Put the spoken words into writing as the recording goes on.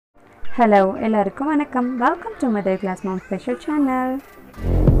Hello, எல்லாருக்கும் வணக்கம். Welcome to Middle Class Mom Special Channel.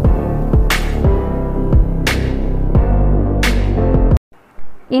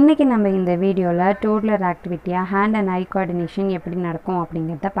 இன்னைக்கு நம்ம இந்த வீடியோல toddler activity-யா hand and eye coordination எப்படி நடக்கும்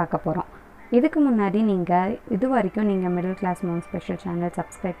அப்படிங்கறத பார்க்க போறோம். இதுக்கு முன்னாடி நீங்க இதுவரைக்கும் நீங்க Middle Class Mom Special Channel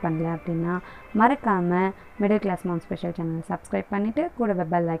subscribe பண்ணல அப்படினா மறக்காம Middle Class Mom Special Channel subscribe பண்ணிட்டு கூட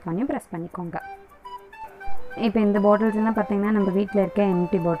bell icon-ஐயும் press பண்ணிக்கோங்க. இப்போ இந்த பாட்டில்ஸ் எல்லாம் பார்த்தீங்கன்னா நம்ம வீட்டில் இருக்க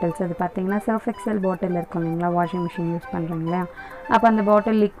எம்டி பாட்டில்ஸ் அது பார்த்தீங்கன்னா சர்ஃப் எக்ஸல் பாட்டில் இருக்கும் இல்லைங்களா வாஷிங் மிஷின் யூஸ் பண்ணுறீங்களா அப்போ அந்த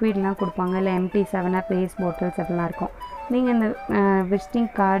பாட்டில் லிக்விட்லாம் கொடுப்பாங்க இல்லை எம்டி 7 பேஸ் பாட்டில்ஸ் அதெல்லாம் இருக்கும் நீங்கள் இந்த விசிட்டிங்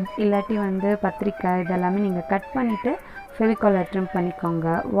கார்டு இல்லாட்டி பத்திரிக்கை இதெல்லாமே நீங்கள் கட் பண்ணிவிட்டு ஃபெவிகால் ட்ரிம்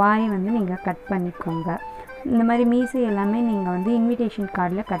பண்ணிக்கோங்க வாய் நீங்கள் கட் பண்ணிக்கோங்க இந்த மாதிரி மீசை எல்லாமே நீங்கள் இன்விடேஷன்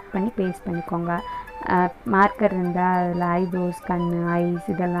கார்டில் கட் பண்ணி பேஸ்ட் பண்ணிக்கோங்க மார்க்கர் இருந்தால் அதில் ஐப்ரோஸ் கண் ஐஸ்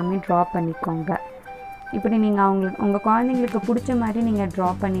இதெல்லாமே ட்ரா பண்ணிக்கோங்க இப்படி நீங்கள் உங்கள் குழந்தைங்களுக்கு பிடிச்ச மாதிரி நீங்கள் ட்ரா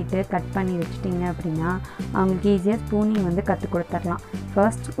பண்ணிவிட்டு கட் பண்ணி வச்சிட்டிங்க அப்படின்னா அவங்களுக்கு ஈஸியாக ஸ்பூனிங் கற்றுக் கொடுத்துடலாம்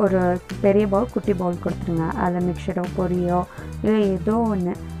ஃபர்ஸ்ட் ஒரு பெரிய பவுல் குட்டி பவுல் கொடுத்துருங்க அதில் மிக்சரோ பொரியோ இல்லை ஏதோ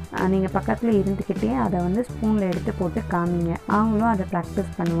ஒன்று நீங்கள் பக்கத்தில் இருந்துக்கிட்டே அதை ஸ்பூனில் எடுத்து போட்டு காமிங்க அவங்களும் அதை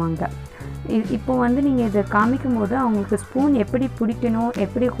ப்ராக்டிஸ் பண்ணுவாங்க இப்போ நீங்கள் இதை காமிக்கும் போது அவங்களுக்கு ஸ்பூன் எப்படி பிடிக்கணும்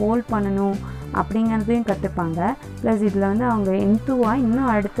எப்படி ஹோல்ட் பண்ணணும் அப்படிங்கிறதையும் கற்றுப்பாங்க ப்ளஸ் இதில் அவங்க என்த்துவாக இன்னும்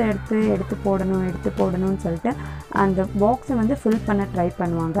எடுத்து போடணும்னு சொல்லிட்டு அந்த பாக்ஸை ஃபில் பண்ண ட்ரை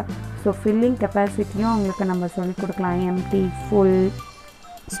பண்ணுவாங்க ஸோ ஃபில்லிங் கெப்பாசிட்டியும் அவங்களுக்கு நம்ம சொல்லிக் கொடுக்கலாம் எம்டி ஃபுல்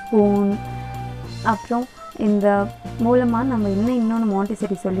ஸ்பூன் அப்புறம் இந்த மூலமாக நம்ம இன்னொன்று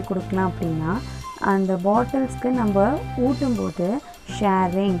மாண்டிசரி சொல்லிக் கொடுக்கலாம் அப்படின்னா அந்த பாட்டில்ஸ்க்கு நம்ம ஊட்டும்போது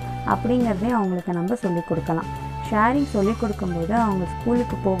ஷேரிங் அப்படிங்கிறதையும் அவங்களுக்கு நம்ம சொல்லிக் கொடுக்கலாம் ஷேரிங் சொல்லிக் கொடுக்கும்போது அவங்க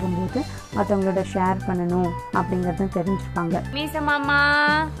ஸ்கூலுக்கு போகும்போது மற்றவங்களோட ஷேர் பண்ணணும் அப்படிங்கிறதும் தெரிஞ்சுப்பாங்க மீச மாமா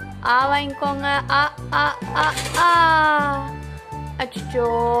ஆ வாங்கிக்கோங்க ஆ ஆ ஆ ஆ அச்சோ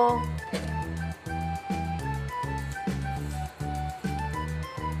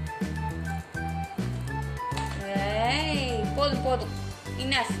போதும் போதும்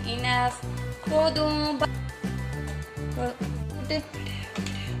இனஃப் போதும்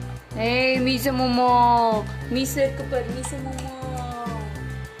ஏய் மீச மாமா மீச இருக்கு பாரு மீச மாமா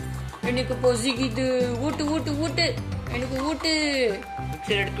எனக்கு பொசிக்குது ஊட்டு ஊட்டு ஊட்டு எனக்கு ஊட்டு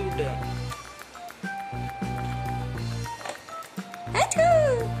மிக்சர் எடுத்து ஊட்டு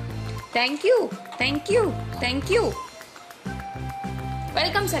தேங்க்யூ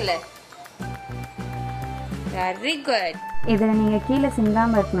வெல்கம் சொல்ல வெரி குட் இதில் நீங்கள் கீழே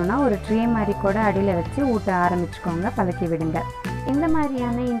சிந்தாமல் இருக்கணும்னா ஒரு ட்ரே மாதிரி கூட அடியில் வச்சு ஊட்ட ஆரம்பிச்சுக்கோங்க பழக்கி விடுங்க இந்த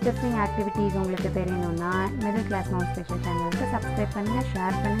மாதிரியான இன்ட்ரெஸ்டிங் ஆக்டிவிட்டீஸ் உங்களுக்கு தெரியணும்னா மிடில் கிளாஸ் மம் ஸ்பெஷல் சேனலுக்கு சப்ஸ்கிரைப் பண்ணுங்கள்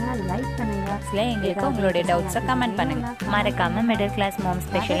ஷேர் பண்ணுங்கள் லைக் பண்ணுங்கள் எங்களுக்கு உங்களுடைய டவுட்ஸை கமெண்ட் பண்ணுங்கள் மறக்காமல் மிடில் கிளாஸ் மம்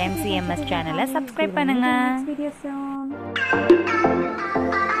ஸ்பெஷல் MCMS சேனலை சப்ஸ்கிரைப் பண்ணுங்கள் வீடியோ